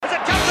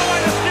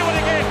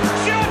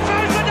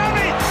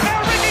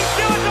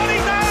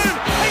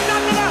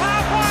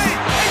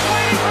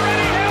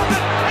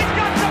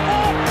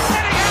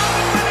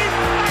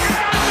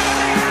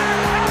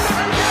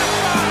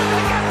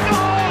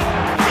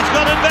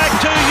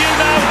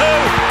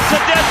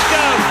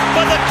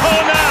for the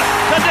corner.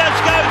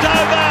 Tedesco's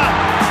over.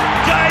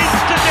 James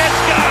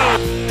Tedesco.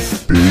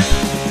 Big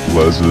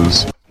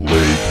Les's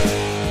League.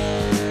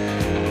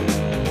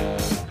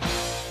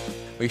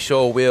 We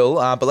sure will,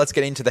 but let's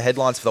get into the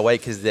headlines for the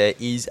week because there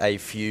is a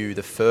few.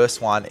 The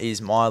first one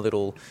is my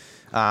little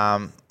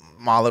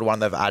one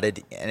they've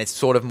added, and it's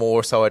sort of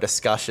more so a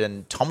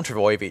discussion. Tom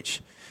Trbojevic,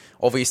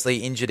 obviously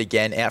injured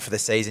again, out for the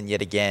season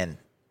yet again.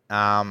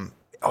 Are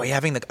we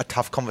having a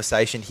tough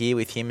conversation here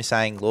with him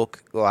saying,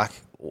 look, like,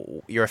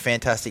 you're a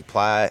fantastic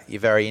player,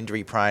 you're very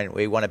injury prone,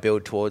 we want to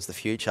build towards the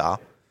future?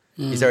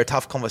 Is there a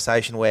tough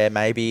conversation where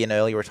maybe an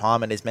early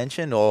retirement is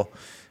mentioned, or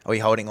are we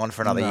holding on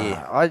for another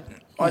year?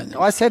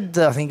 I said,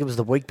 I think it was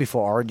the week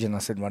before Origin, I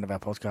said in one of our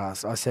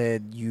podcasts, I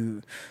said,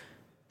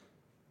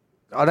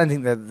 I don't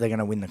think that they're going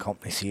to win the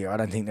comp this year. I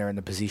don't think they're in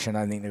the position. I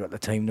don't think they've got the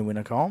team to win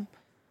a comp.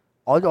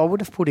 I would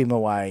have put him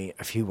away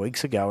a few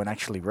weeks ago and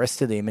actually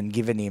rested him and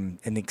given him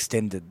an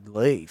extended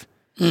leave.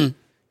 Because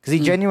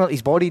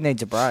his body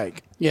needs a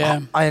break.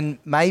 Yeah. And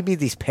maybe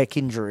this pec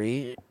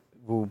injury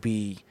will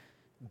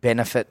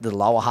benefit the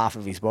lower half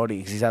of his body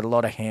because he's had a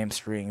lot of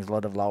hamstrings, a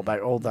lot of lower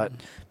back, all that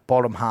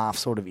bottom half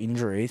sort of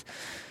injuries.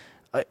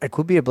 It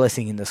could be a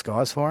blessing in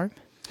disguise for him.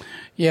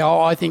 Yeah,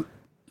 I think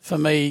for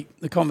me,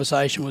 the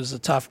conversation was a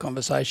tough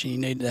conversation you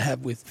needed to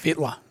have with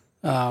Fittler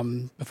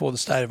before the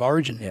State of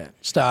Origin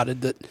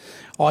started. That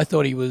I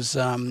thought he was,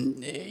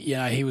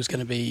 he was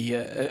going to be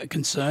a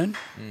concern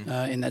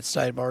in that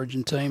State of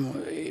Origin team.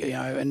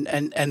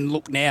 And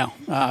look now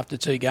after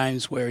 2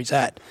 games where he's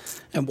at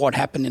and what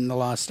happened in the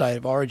last State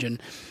of Origin.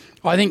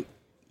 I think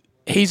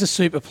he's a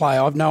super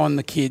player. I've known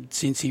the kid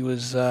since he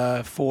was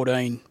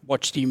 14.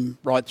 Watched him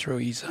right through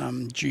his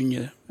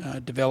junior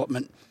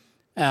development.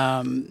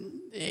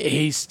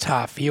 He's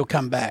tough. He'll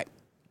come back.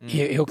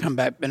 He'll come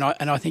back, and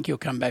I think he'll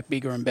come back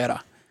bigger and better.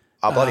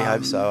 I bloody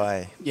hope so,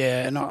 eh?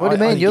 Yeah. And what do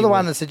you mean? You're the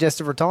one that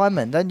suggested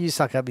retirement. Don't you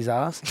suck up his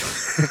ass?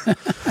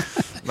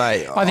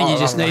 Mate, I think he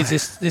just needs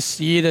this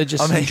year to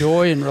just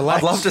enjoy and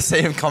relax. I'd love to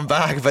see him come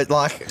back, but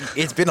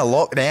it's been a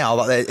lot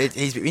now.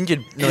 He's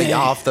injured nearly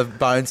half the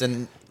bones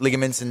and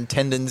ligaments and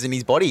tendons in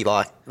his body.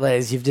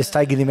 Les, you've just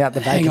taken him out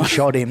the back and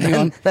shot him. Hang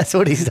on. That's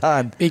what he's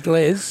done. Big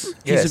Les,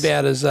 he's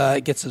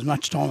about gets as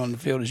much time on the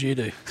field as you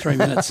do. 3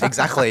 minutes.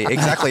 Exactly.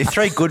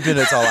 3 good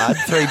minutes, I'll add.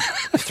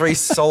 Three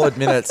solid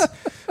minutes.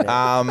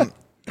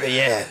 But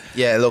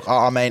yeah. Look,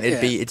 I mean,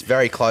 it's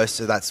very close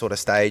to that sort of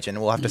stage,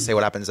 and we'll have to see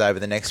what happens over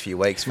the next few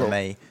weeks for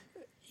me.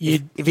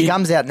 If he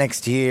comes out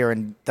next year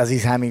and does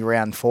his hammy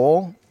round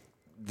 4,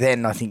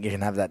 then I think you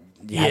can have that.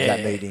 Have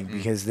that meeting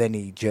because then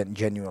he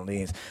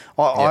genuinely is.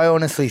 I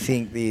honestly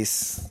think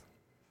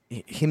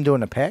him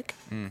doing a pec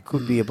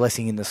could be a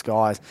blessing in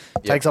disguise.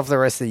 Takes off the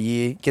rest of the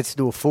year, gets to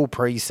do a full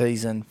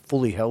pre-season,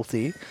 fully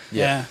healthy.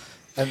 Yeah.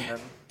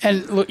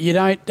 And look, you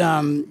don't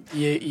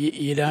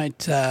you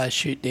don't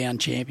shoot down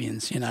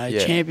champions.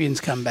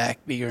 Champions come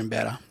back bigger and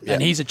better,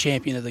 and he's a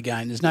champion of the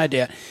game. There's no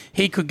doubt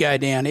he could go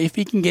down if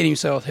he can get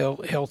himself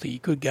healthy. He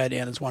could go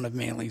down as one of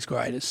Manly's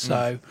greatest.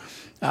 So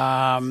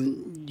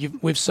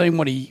we've seen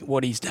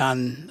what he's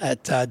done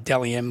at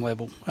Dally M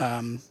level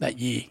that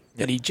year.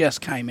 That he just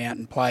came out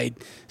and played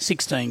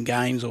 16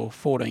 games or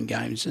 14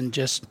 games, and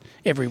just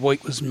every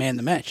week was man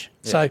the match.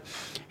 Yeah. So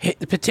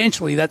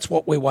potentially that's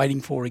what we're waiting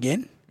for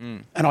again.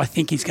 And I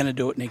think he's going to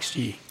do it next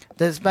year.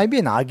 There's maybe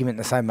an argument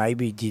to say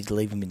maybe did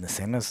leave him in the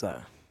centres,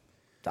 though,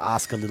 to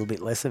ask a little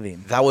bit less of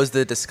him. That was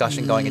the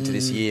discussion going into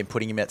this year,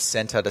 putting him at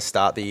centre to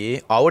start the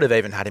year. I would have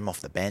even had him off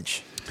the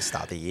bench to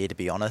start the year, to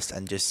be honest,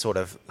 and just sort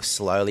of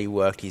slowly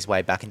worked his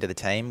way back into the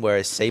team,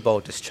 whereas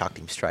Seabold just chucked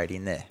him straight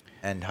in there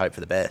and hoped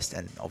for the best,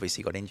 and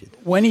obviously got injured.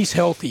 When he's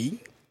healthy,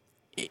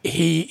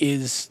 he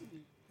is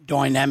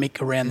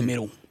dynamic around the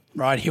middle,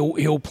 right?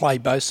 He'll play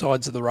both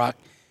sides of the ruck.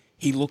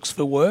 He looks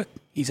for work.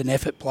 He's an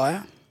effort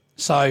player.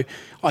 So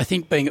I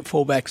think being at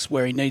fullback's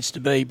where he needs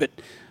to be. But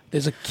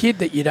there's a kid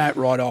that you don't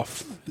write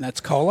off, and that's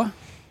Kohler.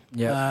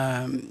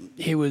 Yeah.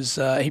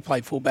 He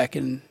played fullback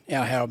in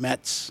our Harold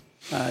Matt's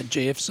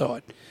GF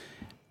side.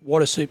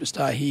 What a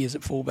superstar he is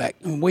at fullback.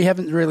 And we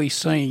haven't really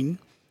seen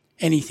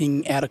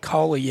anything out of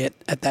Kohler yet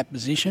at that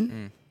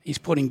position. He's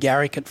putting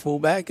Garrick at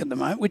fullback at the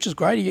moment, which is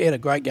great. He had a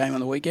great game on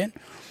the weekend.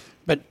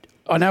 But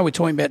I know we're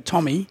talking about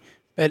Tommy,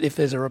 but if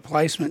there's a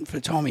replacement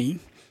for Tommy,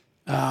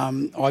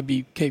 I'd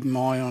be keeping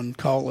my eye on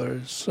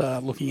Kohler as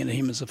looking at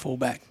him as a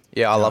fullback.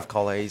 Yeah, I love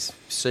Kohler. He's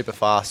super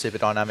fast, super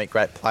dynamic,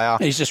 great player.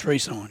 He's just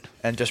re-signed.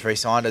 And just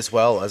re-signed as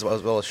well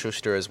as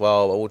Schuster as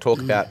well. We'll talk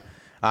about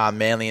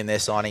Manly and their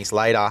signings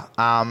later.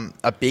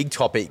 A big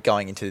topic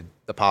going into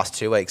the past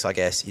 2 weeks, I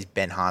guess, is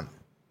Ben Hunt.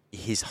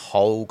 His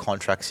whole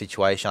contract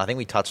situation. I think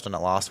we touched on it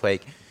last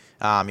week.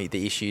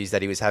 The issues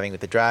that he was having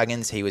with the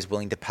Dragons. He was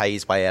willing to pay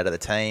his way out of the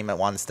team at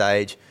one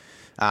stage.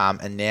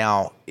 And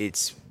now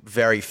it's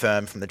very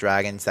firm from the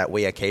Dragons that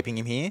we are keeping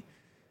him here.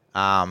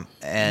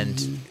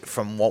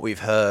 From what we've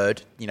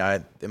heard,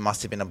 there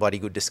must have been a bloody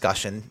good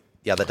discussion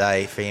the other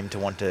day for him to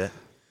want to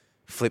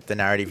flip the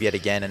narrative yet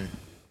again and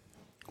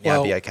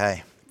now be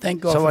okay.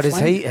 Thank God. So what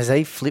has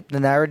he flipped the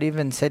narrative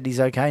and said he's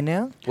okay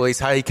now? Well,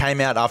 he came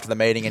out after the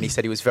meeting and he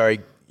said he was very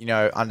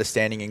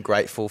understanding and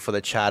grateful for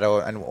the chat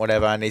and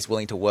whatever, and he's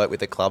willing to work with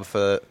the club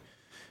for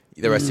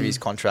the rest of his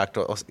contract,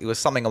 or it was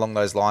something along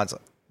those lines.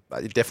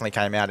 It definitely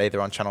came out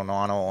either on Channel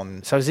 9 or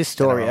on... So is this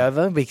story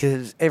over?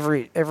 Because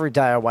every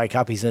day I wake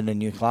up, he's in a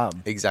new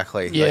club.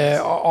 Exactly.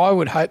 Yeah, I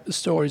would hope the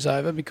story's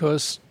over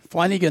because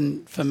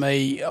Flanagan, for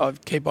me, I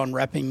keep on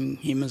rapping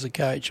him as a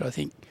coach. I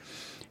think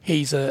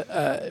he's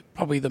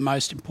probably the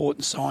most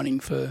important signing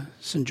for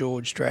St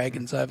George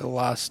Dragons over the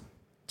last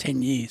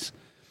 10 years.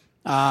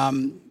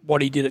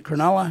 What he did at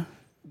Cronulla,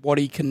 what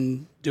he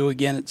can do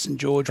again at St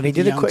George. But he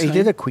did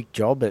a quick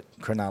job at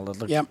Cronulla.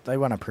 Look, yep. They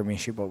won a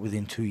premiership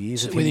within 2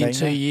 years. Within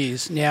 2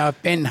 years. Now,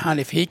 if Ben Hunt,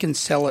 if he can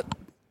sell it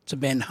to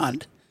Ben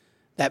Hunt,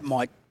 that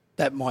might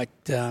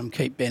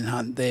keep Ben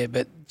Hunt there.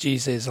 But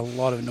geez, there's a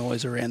lot of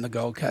noise around the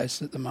Gold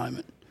Coast at the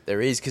moment.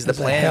 There is, because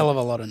a hell of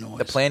a lot of noise.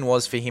 The plan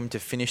was for him to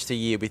finish the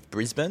year with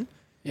Brisbane.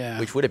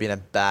 Yeah. Which would have been a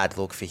bad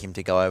look for him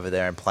to go over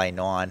there and play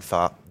 9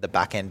 for the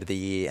back end of the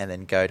year and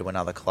then go to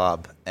another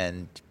club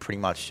and pretty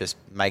much just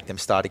make them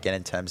start again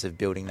in terms of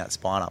building that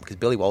spine up. Because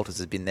Billy Walters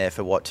has been there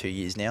for 2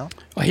 years now.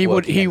 Well, he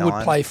would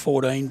play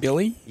 14,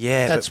 Billy.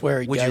 Yeah, that's where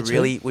he'd go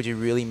to. Would you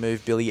really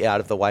move Billy out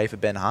of the way for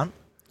Ben Hunt?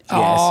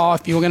 Oh,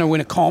 if you were going to win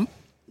a comp.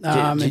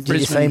 Did you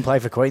see him play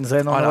for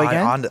Queensland on the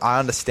weekend? I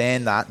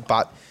understand that,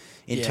 but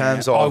in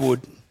terms of... I would.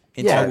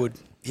 I would.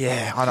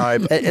 Yeah, I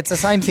know. It's the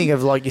same thing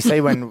of like you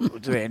see when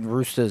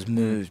Roosters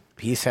moved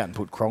Pearce out and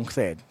put Cronk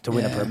there to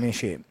win a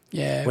premiership.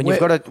 Yeah, when you've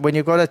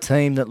got a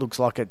team that looks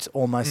like it's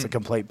almost a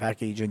complete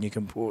package, and you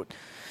can put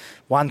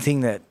one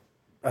thing that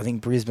I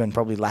think Brisbane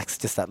probably lacks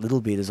just that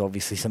little bit is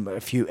obviously a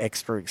few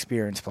extra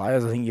experienced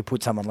players. I think you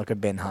put someone like a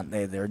Ben Hunt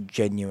there, they're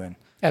genuine.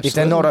 Absolutely. If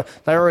they're not,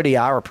 they already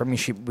are a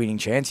premiership winning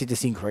chance. You're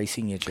just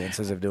increasing your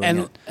chances of doing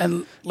it.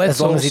 And as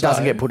long as he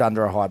doesn't get put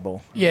under a high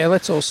ball. Yeah,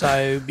 let's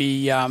also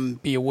be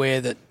aware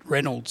that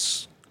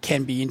Reynolds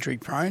can be injury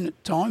prone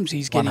at times.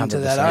 He's getting to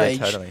that age.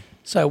 Totally.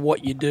 So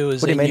what you do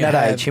is... What do you mean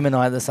that age? Him and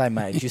I are the same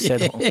age. You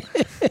said...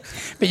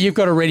 But you've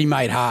got a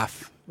ready-made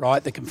half,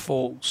 right, that can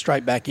fall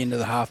straight back into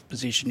the half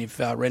position if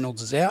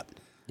Reynolds is out.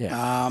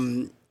 Yeah.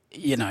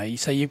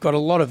 So you've got a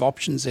lot of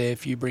options there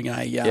if you bring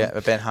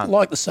a Ben Hunt.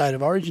 Like the State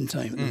of Origin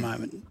team at the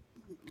moment.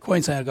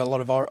 Queensland have got a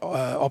lot of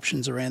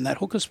options around that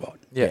hooker spot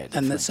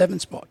and the 7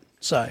 spot.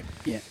 So,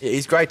 yeah.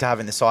 He's great to have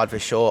in the side for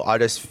sure.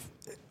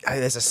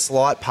 There's a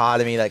slight part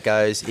of me that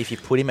goes, if you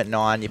put him at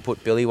 9, you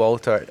put Billy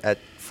Walter at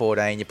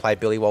 14, you play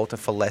Billy Walter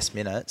for less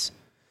minutes,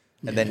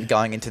 and then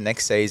going into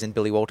next season,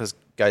 Billy Walters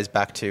goes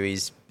back to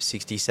his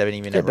 60,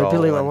 70-minute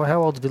role.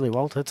 How old's Billy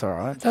Walter? It's all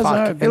right.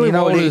 Billy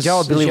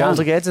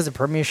Walter gets as a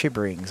premiership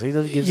ring. So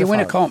you win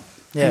a comp.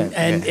 Yeah.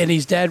 And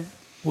his dad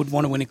would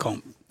want to win a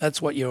comp.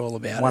 That's what you're all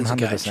about.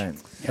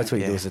 100%. That's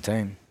what you do as a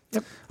team.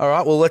 Yep. All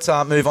right, well, let's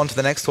move on to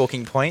the next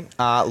talking point.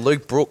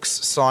 Luke Brooks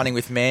signing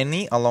with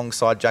Manly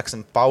alongside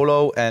Jackson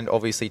Paulo and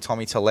obviously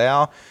Tommy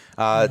Talau.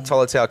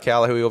 Tola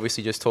Taukala, who we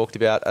obviously just talked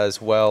about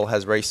as well,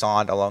 has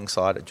re-signed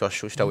alongside Josh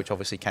Schuster, which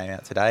obviously came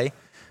out today.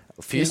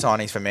 A few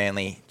signings for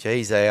Manly.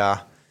 Geez, they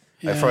are...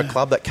 For a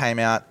club that came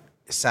out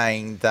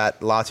saying that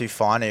Latu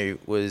Fainu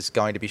was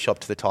going to be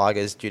shopped to the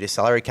Tigers due to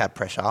salary cap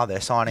pressure,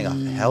 they're signing a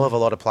hell of a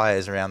lot of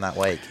players around that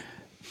week.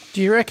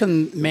 Do you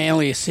reckon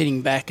Manly are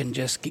sitting back and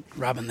just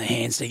rubbing their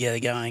hands together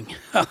going,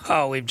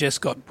 oh, we've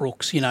just got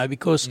Brooks,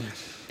 because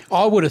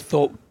I would have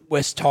thought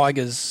West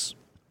Tigers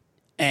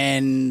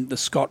and the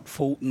Scott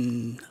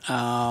Fulton,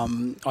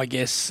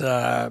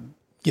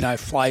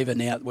 flavour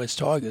now at West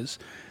Tigers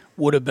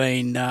would have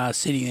been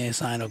sitting there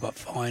saying, I've got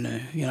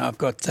Fainu, I've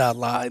got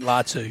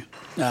Latu,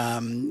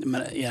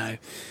 Latu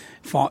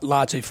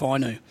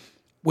Fainu,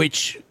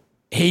 which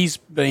he's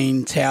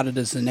been touted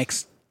as the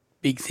next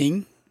big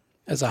thing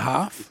as a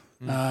half.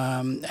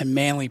 And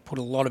Manly put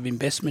a lot of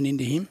investment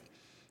into him.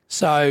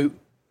 So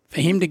for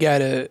him to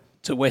go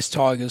to West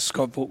Tigers,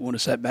 Scott Fulton would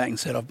have sat back and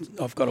said,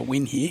 I've got to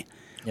win here.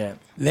 Yeah.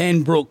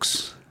 Then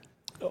Brooks,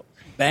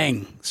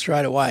 bang,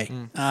 straight away,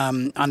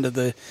 under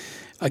the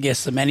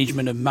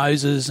management of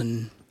Moses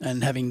and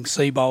having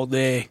Seabold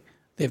there,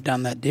 they've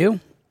done that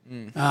deal.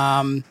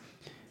 I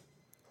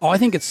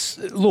think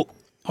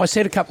I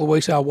said a couple of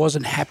weeks ago I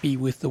wasn't happy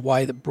with the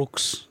way that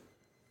Brooks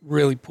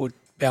really put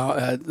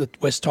the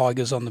West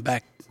Tigers on the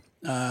back,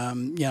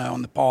 on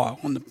the pile,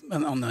 on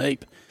the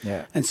heap,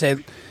 and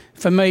said,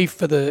 for me,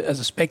 as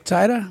a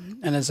spectator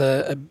and as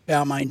a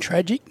Balmain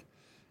tragic,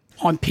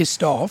 I'm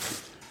pissed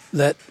off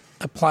that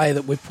a player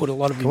that we've put a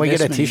lot of investment in.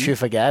 Can we get a tissue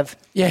for Gav?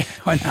 Yeah,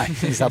 I know.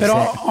 But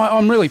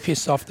I'm really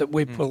pissed off that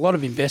we've put a lot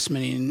of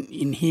investment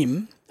in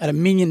him at $1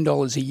 million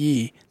a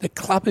year. The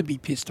club would be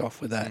pissed off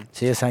with that.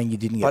 So you're saying you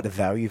didn't get the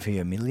value for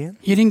your $1 million?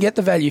 You didn't get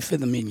the value for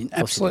the $1 million.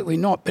 Absolutely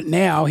not. But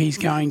now he's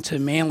going to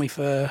Manly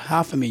for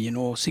 $500,000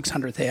 or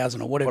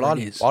 $600,000 or whatever it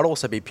is. I'd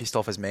also be pissed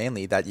off as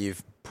Manly that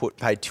you've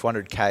paid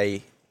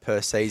 $200K per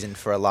season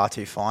for a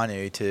Latu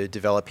Fainu to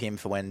develop him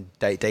for when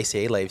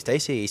DCE leaves.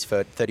 DCE's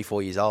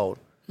 34 years old.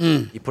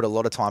 You put a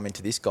lot of time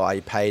into this guy.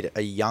 You paid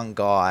a young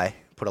guy,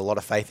 put a lot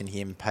of faith in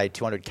him, paid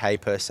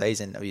 $200K per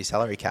season of your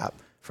salary cap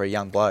for a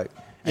young bloke.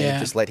 And you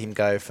just let him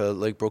go for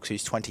Luke Brooks,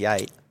 who's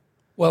 28.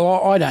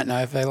 Well, I don't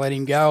know if they let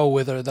him go or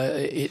whether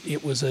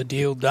it was a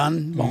deal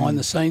done behind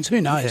the scenes.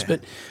 Who knows? Yeah.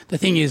 But the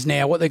thing is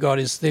now what they've got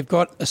is they've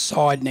got a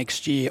side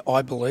next year,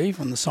 I believe,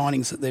 on the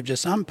signings that they've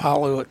just done.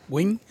 Palu at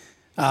wing.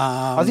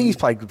 I think he's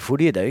played good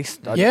footy at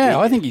East.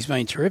 I think he's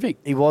been terrific.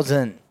 He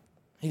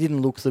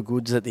didn't look the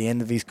goods at the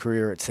end of his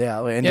career at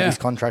South, of his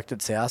contract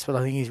at South, but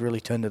I think he's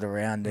really turned it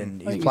around and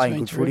he's playing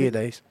good footy at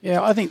East.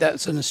 Yeah, I think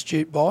that's an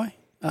astute buy.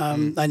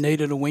 They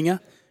needed a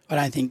winger. I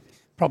don't think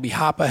probably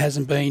Harper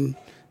hasn't been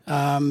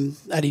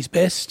at his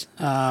best.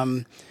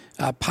 Parker,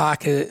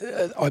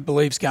 I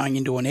believe, is going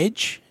into an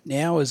edge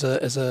now as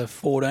a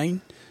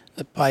 14,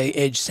 play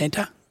edge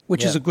centre,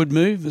 which is a good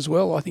move as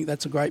well. I think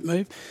that's a great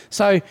move.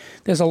 So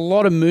there's a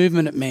lot of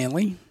movement at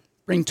Manly.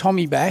 Bring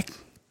Tommy back.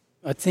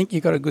 I think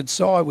you've got a good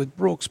side with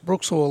Brooks.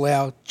 Brooks will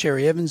allow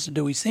Cherry Evans to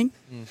do his thing,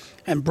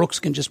 and Brooks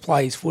can just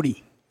play his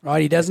footy,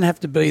 right? He doesn't have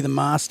to be the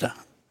master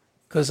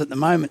because at the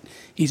moment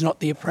he's not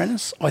the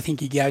apprentice. I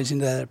think he goes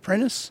into that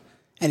apprentice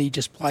and he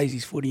just plays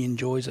his footy,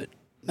 enjoys it.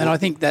 And I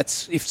think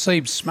that's, if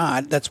Sieb's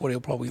smart, that's what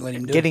he'll probably let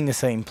him do. Getting to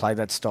see him play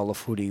that style of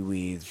footy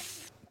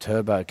with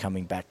Turbo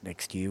coming back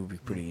next year will be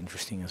pretty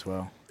interesting as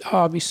well. Oh,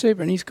 it'd be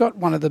super. And he's got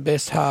one of the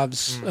best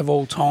halves of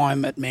all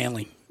time at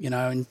Manly, in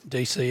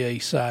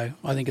DCE. So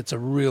I think it's a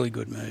really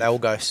good move. They'll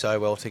go so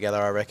well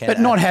together, I reckon. But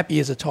not happy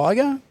as a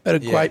Tiger, but a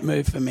great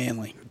move for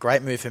Manly.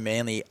 Great move for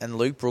Manly. And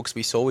Luke Brooks,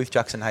 we saw with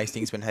Jackson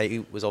Hastings when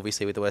he was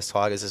obviously with the West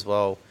Tigers as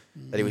well,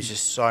 that he was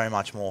just so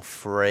much more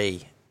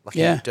free.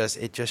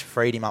 It just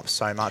freed him up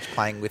so much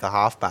playing with a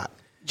halfback.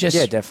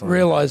 Definitely.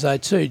 Realise though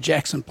too,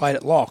 Jackson played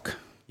at lock,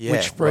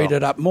 which freed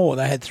it up more.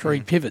 They had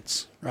 3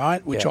 pivots,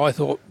 right? Which I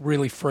thought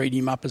really freed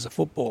him up as a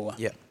footballer.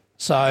 Yeah.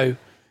 So,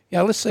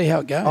 let's see how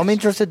it goes. I'm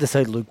interested to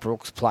see Luke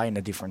Brooks play in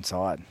a different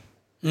side.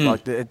 I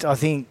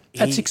think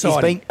that's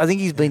exciting. I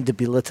think he's been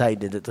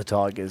debilitated at the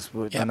Tigers.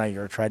 I know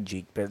you're a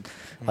tragic, but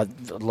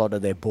a lot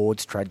of their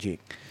board's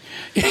tragic.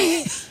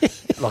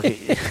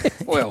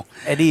 Well,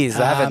 it is.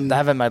 They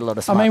haven't made a lot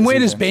of smart decisions. where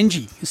does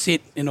Benji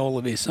sit in all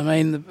of this?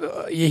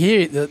 You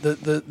hear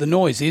the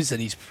noise is that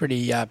he's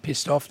pretty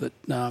pissed off that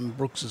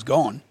Brooks is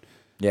gone.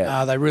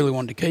 Yeah. They really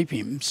wanted to keep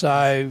him.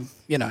 So,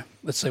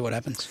 let's see what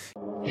happens.